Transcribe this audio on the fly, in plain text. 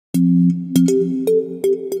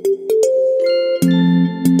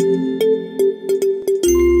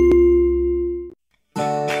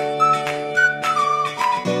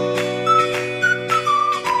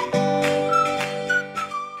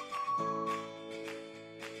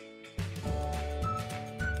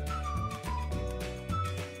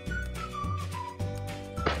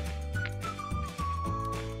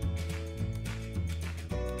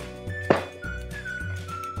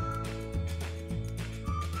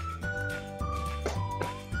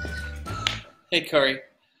Hey, Korey.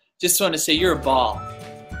 Just want to say you're a ball.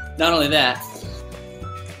 Not only that,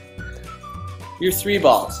 you're three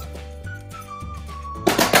balls.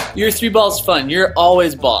 You're three balls fun. You're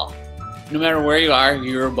always ball. No matter where you are,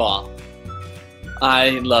 you're a ball.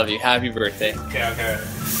 I love you. Happy birthday. Okay. Alright,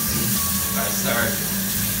 start.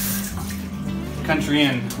 Country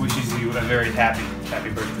Inn wishes you a very happy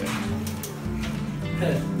birthday.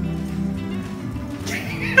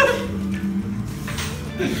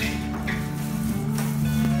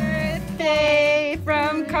 Birthday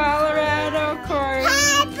from Colorado, Korey.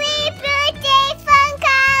 Happy birthday from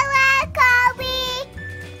Korey.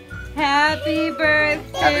 Happy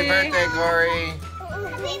birthday. Happy birthday, Korey.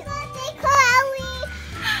 Happy birthday, Korey.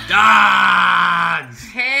 Dogs!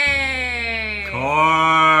 Hey.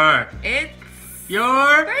 Korey! It's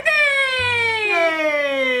Your birthday.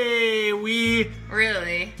 Yay! We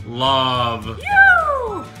Really? love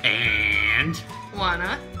You and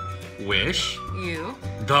wanna wish you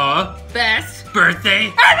the best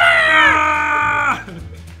birthday ever.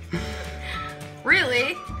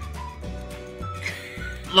 Really?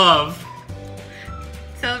 Love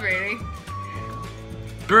Celebrating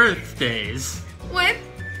birthdays with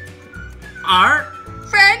our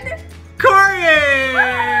friend. Korey!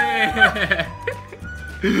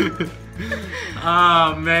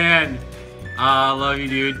 Oh man, love you,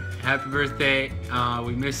 dude. Happy birthday.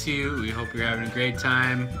 We miss you. We hope you're having a great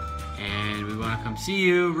time, and we want to come see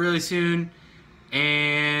you really soon.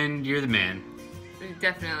 And you're the man.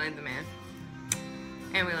 Definitely the man.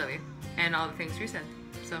 And we love you. And all the things you said.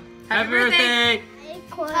 So Happy birthday!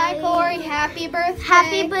 Hi, Korey. Happy birthday.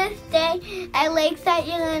 Happy birthday. I like that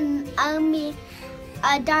you're an army,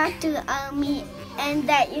 a doctor army, and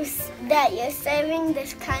that you're serving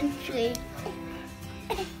this country.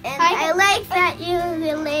 And I like that you're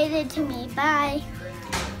related to me. Bye.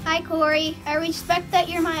 Hi, Korey. I respect that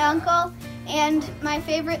you're my uncle, and my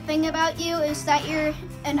favorite thing about you is that you're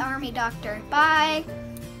an army doctor. Bye.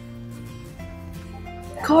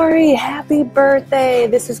 Korey, happy birthday!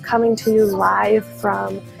 This is coming to you live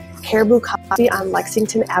from Caribou Coffee on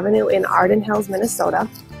Lexington Avenue in Arden Hills, Minnesota.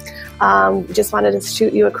 Just wanted to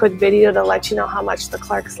shoot you a quick video to let you know how much the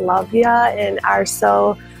Clarks love you and are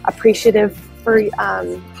so appreciative for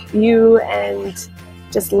you, and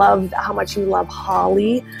just love how much you love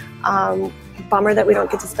Holly. Bummer that we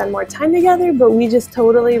don't get to spend more time together, but we just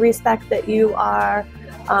totally respect that you are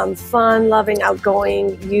fun, loving,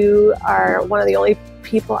 outgoing. You are one of the only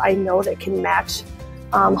people I know that can match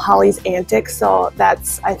Holly's antics, so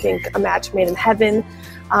that's, I think, a match made in heaven.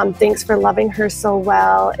 Thanks for loving her so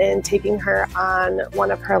well and taking her on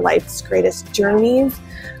one of her life's greatest journeys.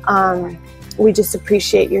 We just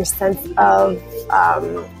appreciate your sense of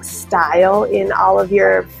style in all of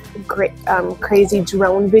your great, crazy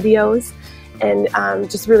drone videos, and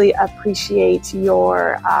just really appreciate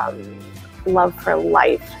your love for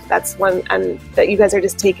life. That's one, and that you guys are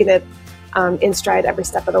just taking it in stride every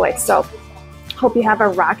step of the way. So hope you have a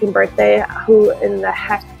rocking birthday. Who in the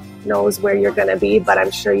heck knows where you're gonna be, but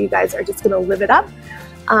I'm sure you guys are just gonna live it up.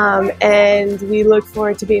 And we look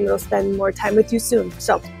forward to being able to spend more time with you soon.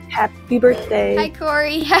 So happy birthday. Hi,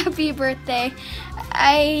 Korey. Happy birthday.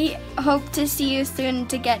 I hope to see you soon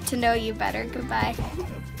to get to know you better. Goodbye.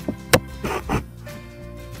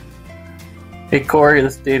 Hey Korey,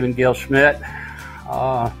 this is Dave and Gail Schmidt.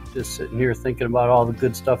 Just sitting here thinking about all the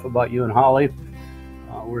good stuff about you and Holly.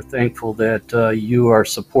 We're thankful that you are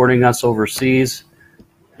supporting us overseas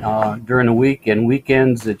during the week and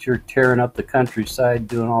weekends, that you're tearing up the countryside,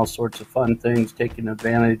 doing all sorts of fun things, taking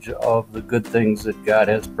advantage of the good things that God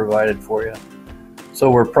has provided for you. So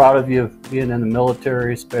we're proud of you being in the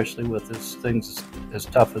military, especially with things as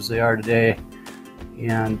tough as they are today.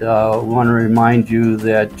 And we want to remind you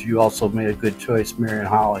that you also made a good choice marrying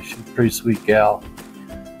Holly. She's a pretty sweet gal.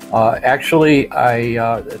 Actually,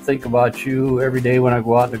 I think about you every day when I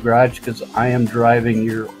go out in the garage, because I am riding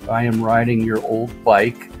your old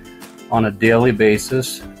bike on a daily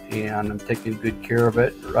basis, and I'm taking good care of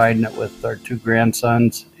it, riding it with our two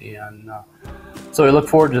grandsons. And so I look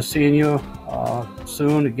forward to seeing you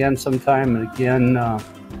soon again sometime. And again,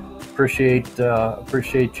 appreciate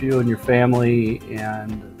you and your family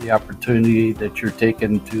and the opportunity that you're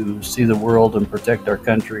taking to see the world and protect our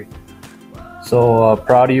country. So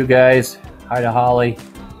proud of you guys. Hi to Holly.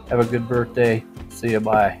 Have a good birthday. See you.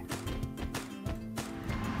 Bye.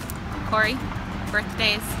 Korey,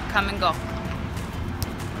 birthdays come and go.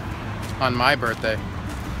 On my birthday,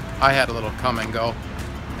 I had a little come and go.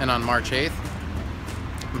 And on March 8th,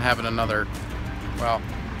 I'm having another, well,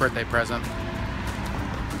 birthday present.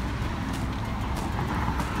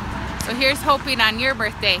 So here's hoping on your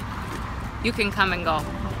birthday you can come and go.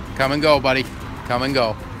 Come and go, buddy. come and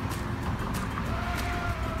go.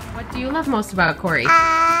 What do you love most about Korey?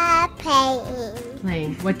 Playing.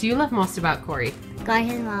 Playing. What do you love most about Korey? Going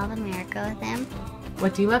to the Mall of America with him.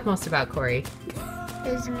 What do you love most about Korey?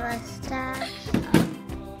 His mustache.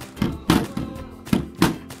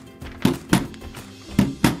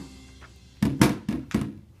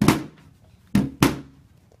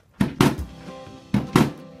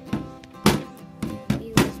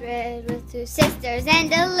 He was red with two sisters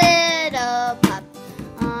and a little pup.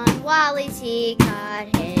 On Wally's he caught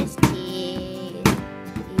his teeth.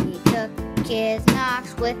 He took his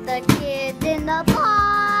knocks with the kids in the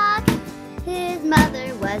park. His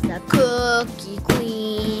mother was a cookie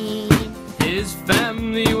queen. His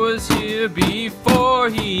family was here before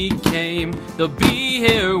he came. They'll be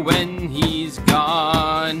here when he's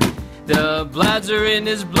gone. The Blads are in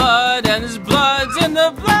his blood, and his blood's in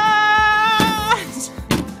the Blads.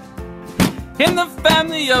 In the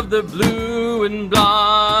family of the blue and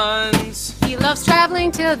blondes. He loves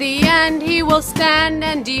traveling till the end. He will stand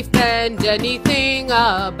and defend anything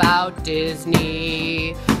about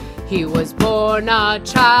Disney. He was born a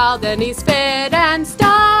child and he's fit and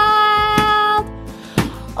styled.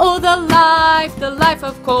 Oh, the life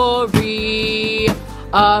of Korey.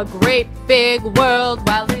 A great big world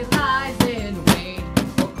while he lies in wait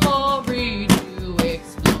for Korey to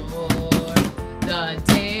explore. The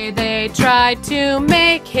day they tried to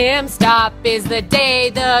make him stop is the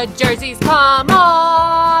day the jerseys come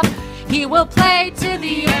off. He will play to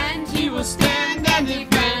the end. He will stand and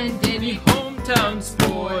defend any hometown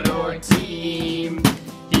sport or team.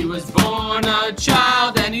 He was born a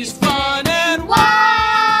child and he's fun and wild.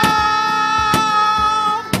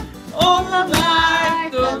 Oh,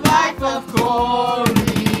 the life of Korey.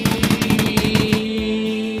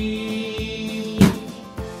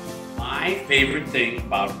 My favorite thing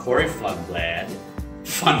about Korey Funblad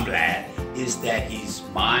is that he's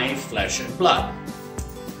my flesh and blood.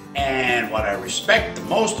 And what I respect the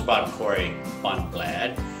most about Korey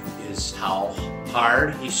Funblad is how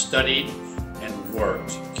hard he studied and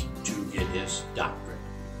worked to get his doctorate.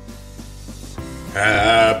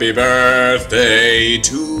 Happy birthday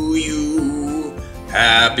to you.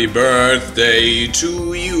 Happy birthday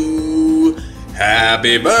to you.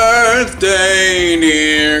 Happy birthday,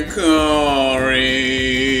 dear Korey.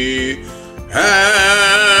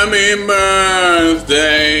 Happy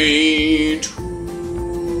birthday to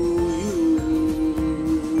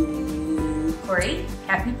Korey,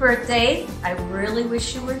 happy birthday. I really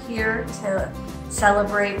wish you were here to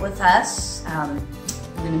celebrate with us. I'm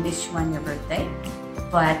going to miss you on your birthday,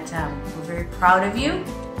 but we're very proud of you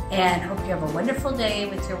and hope you have a wonderful day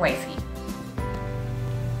with your wifey.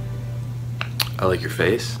 I like your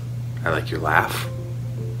face. I like your laugh,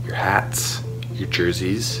 your hats, your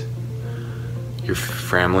jerseys, your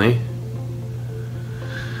family.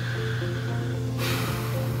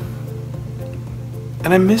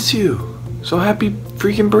 And I miss you. So happy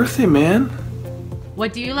freaking birthday, man.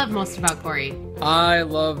 What do you love most about Korey? I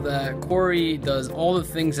love that Korey does all the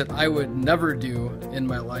things that I would never do in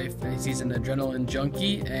my life. He's an adrenaline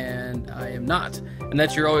junkie, and I am not. And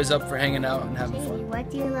that you're always up for hanging out and having fun. What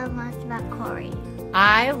do you love most about Korey?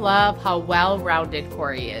 I love how well-rounded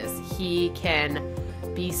Korey is. He can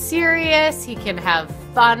be serious, he can have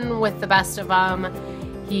fun with the best of them,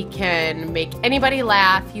 he can make anybody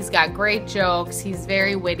laugh, he's got great jokes, he's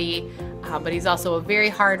very witty, but he's also a very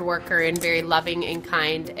hard worker and very loving and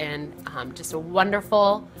kind and just a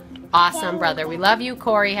wonderful, awesome brother. We love you,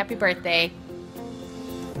 Korey. Happy birthday.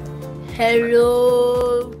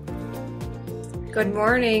 Hello. Good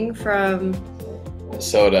morning from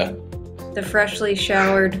Soda. the freshly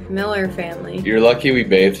showered Miller family. You're lucky we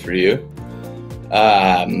bathed for you.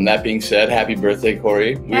 That being said, happy birthday,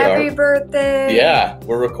 Korey. Happy birthday! Yeah,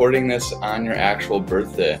 we're recording this on your actual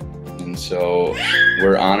birthday. And so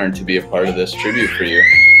we're honored to be a part of this tribute for you.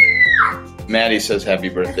 Maddie says happy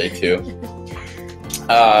birthday too.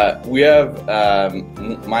 We have,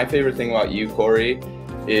 my favorite thing about you, Korey,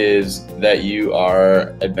 is that you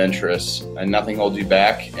are adventurous and nothing holds you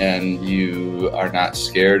back, and you are not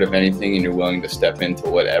scared of anything, and you're willing to step into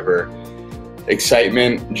whatever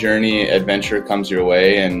excitement, journey, adventure comes your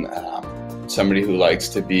way. And somebody who likes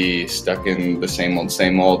to be stuck in the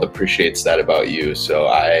same old appreciates that about you. So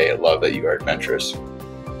I love that you are adventurous.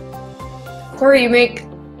 Korey, you make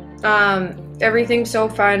everything so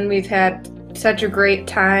fun. We've had such a great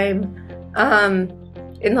time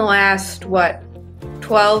in the last,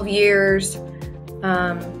 12 years,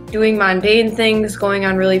 doing mundane things, going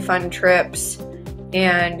on really fun trips,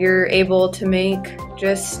 and you're able to make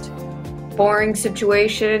just boring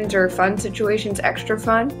situations or fun situations extra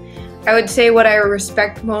fun. I would say what I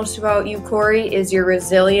respect most about you, Korey, is your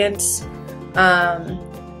resilience.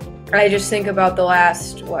 I just think about the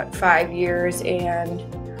last, 5 years and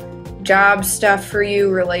job stuff for you,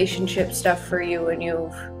 relationship stuff for you, and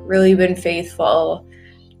you've really been faithful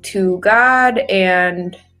to God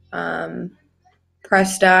and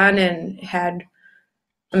pressed on and had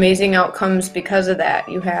amazing outcomes because of that.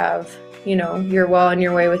 You have, you're well on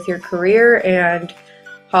your way with your career, and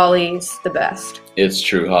Holly's the best. It's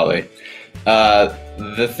true, Holly.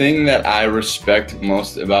 The thing that I respect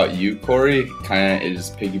most about you, Korey, kind of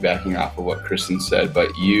is piggybacking off of what Kristen said,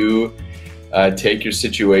 but you take your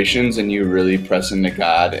situations and you really press into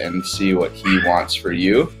God and see what He wants for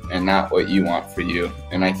you and not what you want for you.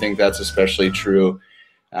 And I think that's especially true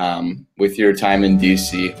with your time in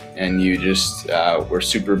DC, and you just were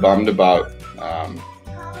super bummed about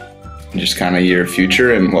just kind of your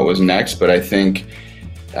future and what was next. But I think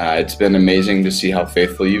it's been amazing to see how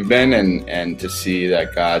faithful you've been, and to see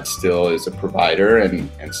that God still is a provider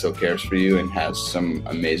and still cares for you and has some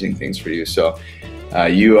amazing things for you. So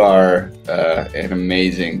you are an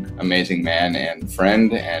amazing man and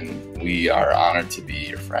friend, and we are honored to be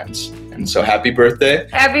your friends. And so happy birthday.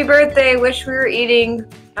 Happy birthday. Wish we were eating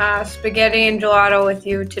spaghetti and gelato with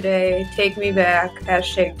you today. Take me back. #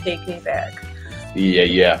 take me back.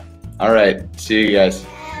 Yeah. All right. See you guys.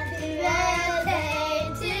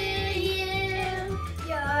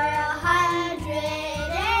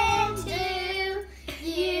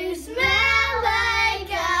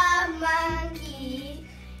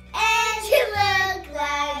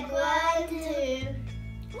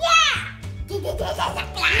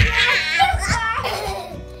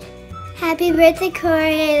 Happy birthday,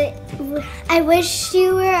 Korey. I wish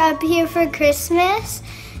you were up here for Christmas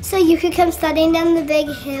so you could come sledding down the big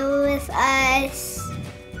hill with us.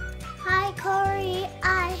 Hi, Korey.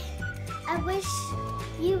 I wish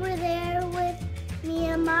you were there with me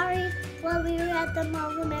and Mari while we were at the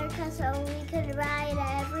Mall of America so we could ride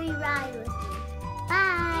every ride with you.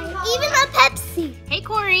 Bye. Even a Pepsi. Hey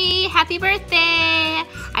Korey, happy birthday!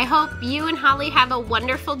 I hope you and Holly have a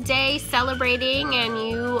wonderful day celebrating, and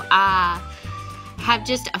you have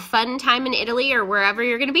just a fun time in Italy or wherever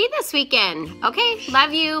you're gonna be this weekend. Okay,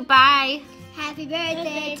 love you, bye. Happy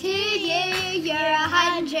birthday to you, you're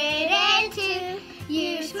 102.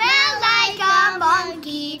 You smell like a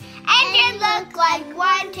monkey, and you look like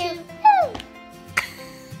one too.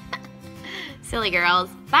 Silly girls,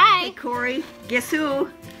 bye. Hey Korey, guess who?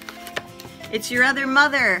 It's your other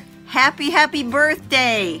mother. Happy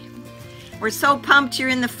birthday. We're so pumped you're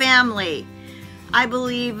in the family. I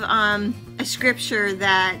believe a scripture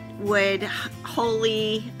that would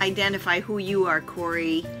wholly identify who you are,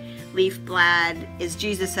 Korey Leafblad, is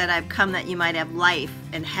Jesus said, I've come that you might have life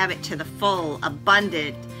and have it to the full,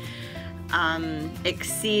 abundant,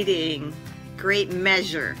 exceeding, great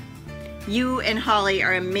measure. You and Holly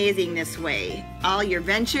are amazing this way. All your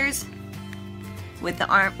ventures with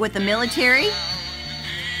the military,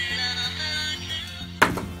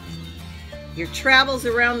 your travels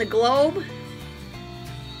around the globe,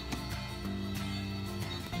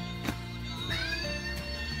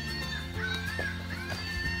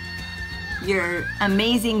 your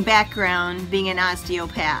amazing background being an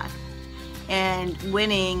osteopath, and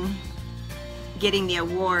getting the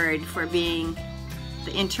award for being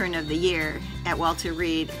the intern of the year at Walter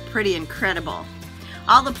Reed. Pretty incredible.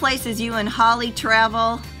 All the places you and Holly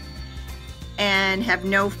travel and have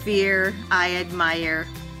no fear, I admire.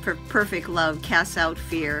 For perfect love casts out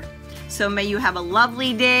fear. So may you have a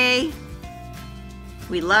lovely day.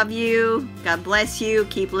 We love you. God bless you.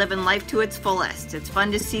 Keep living life to its fullest. It's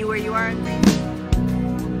fun to see where you are in things.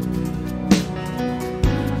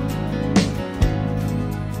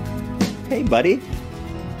 Hey, buddy.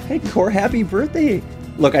 Hey, Korey, happy birthday.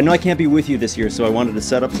 Look, I know I can't be with you this year, so I wanted to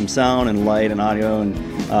set up some sound and light and audio and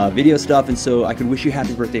video stuff, and so I could wish you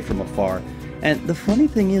happy birthday from afar. And the funny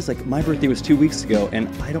thing is, like, my birthday was 2 weeks ago, and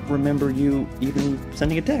I don't remember you even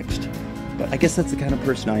sending a text. But I guess that's the kind of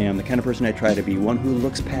person I am, the kind of person I try to be, one who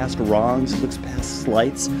looks past wrongs, looks past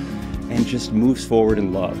slights, and just moves forward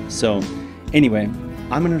in love. So, anyway,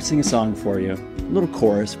 I'm gonna sing a song for you, a little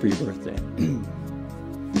chorus for your birthday.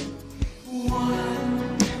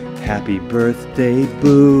 Happy birthday,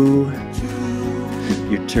 boo.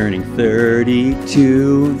 You're turning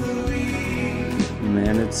 32.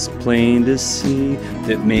 Man, it's plain to see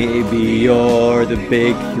that maybe you're the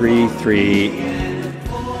big 3-3.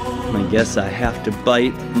 I guess I have to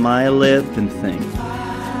bite my lip and think,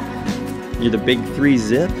 you're the big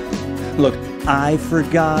 3-zip? Look, I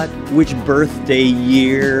forgot which birthday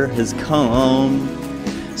year has come.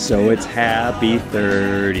 So it's happy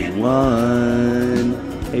 31.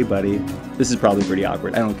 Hey, buddy. This is probably pretty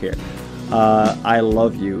awkward. I don't care. I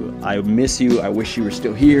love you. I miss you. I wish you were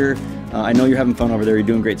still here. I know you're having fun over there. You're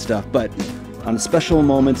doing great stuff. But on special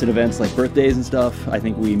moments and events like birthdays and stuff, I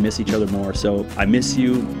think we miss each other more. So I miss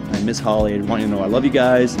you. I miss Holly. I want you to know I love you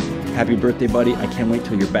guys. Happy birthday, buddy. I can't wait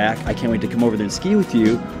till you're back. I can't wait to come over there and ski with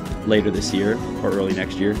you later this year or early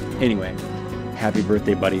next year. Anyway, happy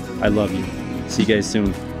birthday, buddy. I love you. See you guys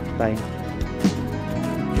soon. Bye.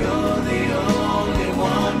 You're the only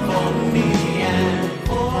one for me and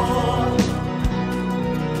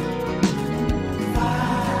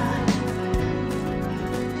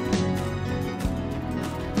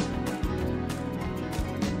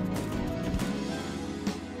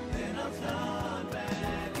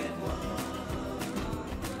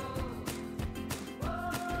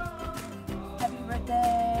Happy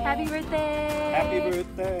birthday! Happy birthday! Happy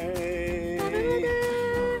birthday!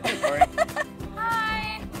 Hey, Korey.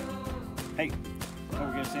 Hi! Hey, what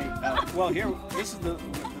we're going to say, well, here, this is the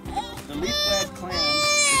Leaf Glad clan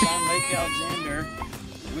is on Lake Alexander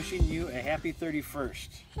wishing you a happy 31st.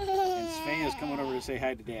 And Svea is coming over to say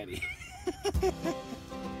hi to Daddy.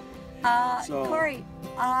 Korey,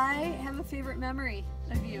 I have a favorite memory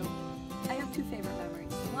of you. I have two favorite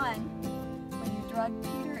memories. One, when you drugged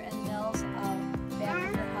Peter and Nels out back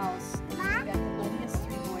in your house, and you got the bloodiest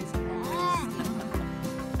three boys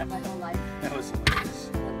in my whole life. That was hilarious.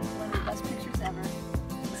 One of the best pictures ever.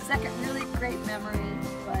 The second really great memory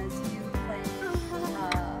was you playing,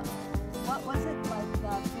 what was it, like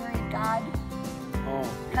the fairy god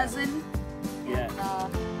cousin? Yeah.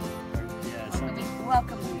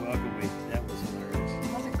 Welcome me. Welcome me. That was hilarious.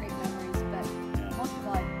 It wasn't great memories, but most of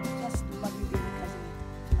all, I just love you being a cousin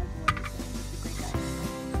to my boys. You're a great guy.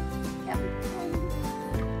 Happy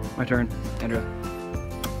birthday. My turn, Andrew.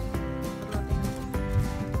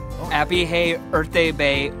 Happy hey birthday,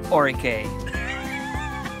 Bay Orike.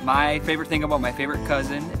 My favorite thing about my favorite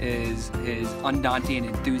cousin is his undaunting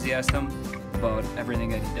enthusiasm about everything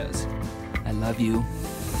that he does. I love you.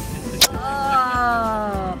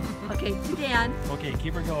 Oh, okay, to Dan. Okay,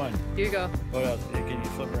 keep her going. Here you go. What else? Can you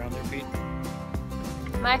flip around there, Pete?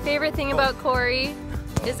 My favorite thing about Korey,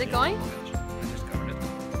 is it going?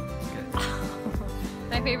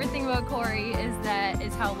 My favorite thing about Korey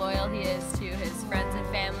is how loyal he is to his friends and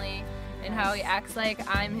family, and how he acts like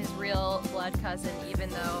I'm his real blood cousin, even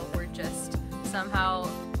though we're just somehow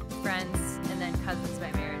friends and then cousins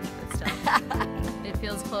by marriage, but still. It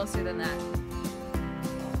feels closer than that.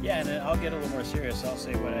 Yeah, and I'll get a little more serious. I'll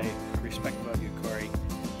say what I respect about you, Korey.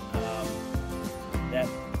 That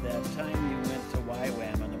time you went to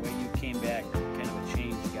YWAM and the way you came back, kind of a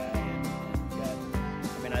changed guy, and got.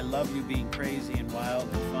 I mean, I love you being crazy and wild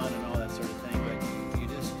and fun and all that sort of thing, but you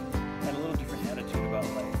just had a little different attitude about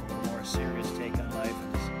life, a little more serious take on life,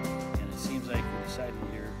 and it seems like you decided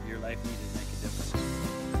your life needed to make a difference.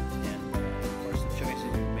 And of course, the choices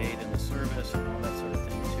you've made in the service and all that sort of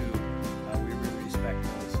thing too. We really respect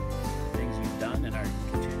those things you've done and are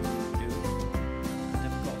continuing to do.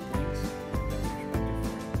 Difficult things,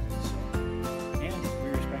 and we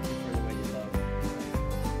respect you for the way you love.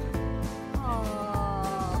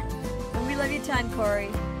 Aww. And we love you a ton, Korey.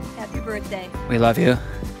 Happy birthday. We love you.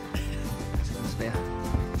 Svea.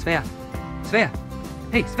 Svea. Svea.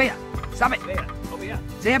 Hey, Svea. Stop it. Svea, over here.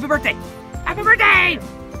 Say happy birthday. Happy birthday.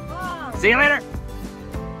 See you later.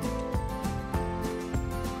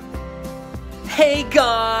 Hey,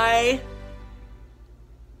 guy.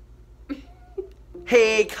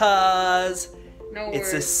 Hey, cuz. No it's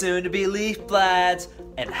the words. soon-to-be Leaf Blads,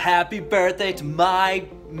 and happy birthday to my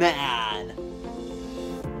man.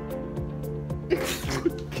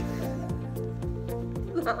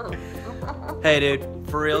 Hey, dude.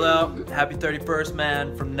 For real though, happy 31st,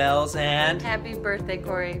 man, from Nels and Happy birthday,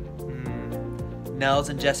 Korey. Nels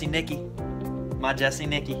and Jessie Nicky. My Jessie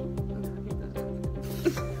Nicky.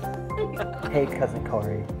 Hey, Cousin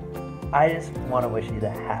Korey. I just want to wish you the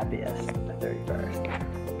happiest the 31st.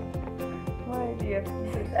 Why do you have to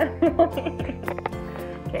say that?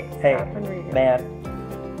 Okay, Hey, stop and read it. man,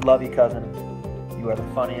 love you, cousin. You are the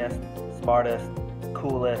funniest, smartest,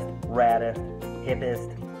 coolest, raddest,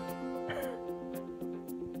 hippest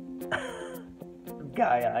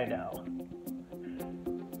guy I know.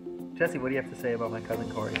 Jesse, what do you have to say about my cousin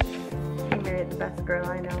Korey? He married the best girl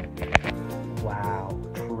I know. Wow,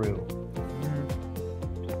 true.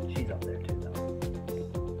 She's up there too, though.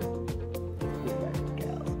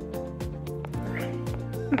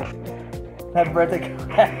 Happy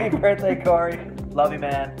birthday, Korey. Love you,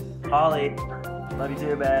 man. Holly, love you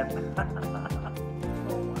too, man.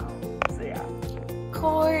 Oh, wow. See ya.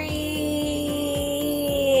 Korey.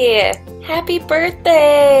 Corey! Happy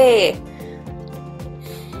birthday!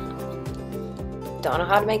 Don't know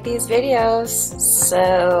how to make these videos,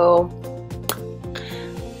 so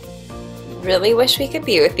really wish we could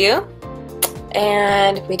be with you.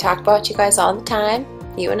 And we talk about you guys all the time,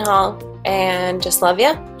 you and Hall, and just love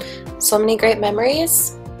you. So many great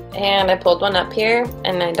memories. And I pulled one up here,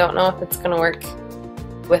 and I don't know if it's gonna work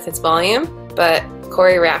with its volume, but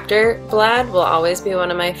Korey Funblad will always be one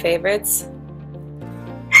of my favorites.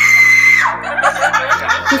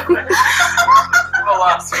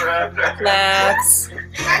 Laughs.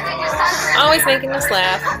 Always making us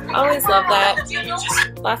laugh. Always love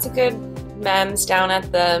that. Lots of good memes down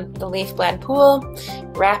at the leaf blad pool.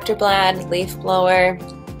 Raptor blad, leaf blower,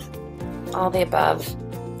 all the above.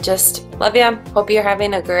 Just love ya. Hope you're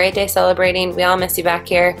having a great day celebrating. We all miss you back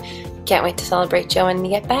here. Can't wait to celebrate you when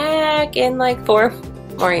you get back in like 4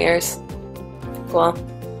 more years. Cool.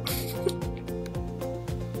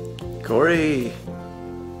 Korey.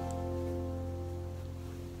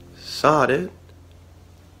 Saw it.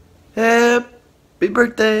 Happy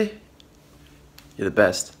birthday. You're the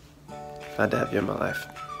best. Glad to have you in my life.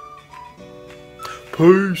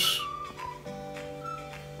 Peace.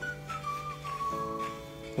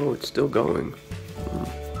 Oh, it's still going.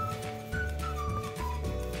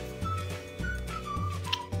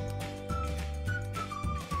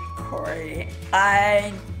 Korey,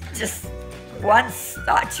 I just once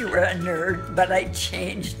thought you were a nerd, but I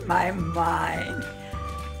changed my mind.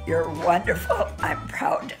 You're wonderful. I'm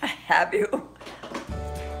proud to have you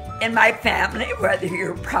in my family, whether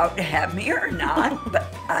you're proud to have me or not,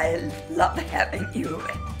 but I love having you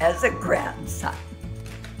as a grandson.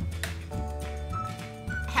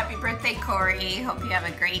 Happy birthday, Korey. Hope you have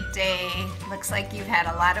a great day. Looks like you've had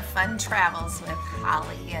a lot of fun travels with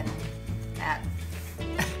Holly, and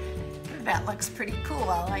that looks pretty cool.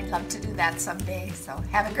 I'd love to do that someday, so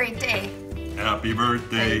have a great day. Happy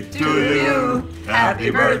birthday to you.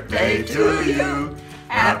 Happy birthday to you.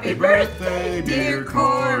 Happy birthday, dear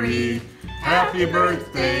Korey. Happy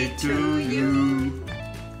birthday to you.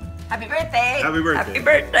 Happy birthday. Happy birthday. Happy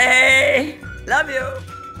birthday. Love you.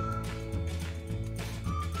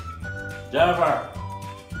 Jennifer.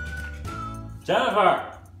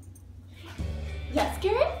 Jennifer. Yes,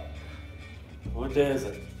 Garrett? What day is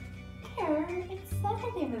it? Here, it's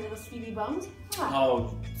Saturday, my little sweetie bums. What?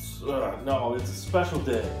 Oh, no, it's a special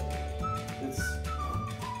day. It's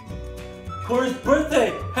Korey's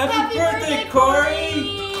birthday! Happy birthday, Korey!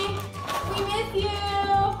 We miss you!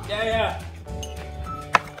 Yeah.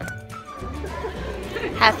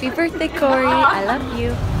 Happy birthday, Korey. I love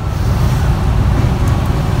you.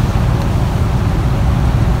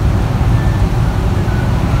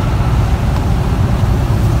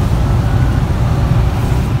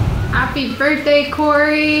 Happy birthday,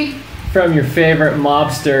 Korey! From your favorite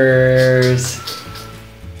mobsters.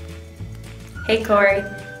 Hey Korey,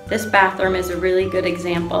 this bathroom is a really good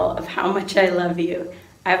example of how much I love you.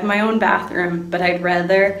 I have my own bathroom, but I'd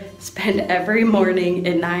rather spend every morning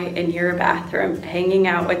and night in your bathroom hanging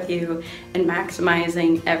out with you and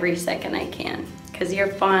maximizing every second I can. Because you're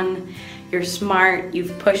fun, you're smart,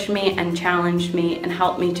 you've pushed me and challenged me and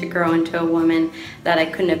helped me to grow into a woman that I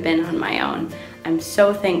couldn't have been on my own. I'm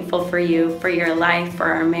so thankful for you, for your life, for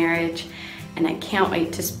our marriage, and I can't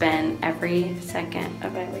wait to spend every second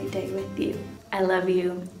of every day with you. I love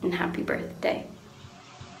you and happy birthday.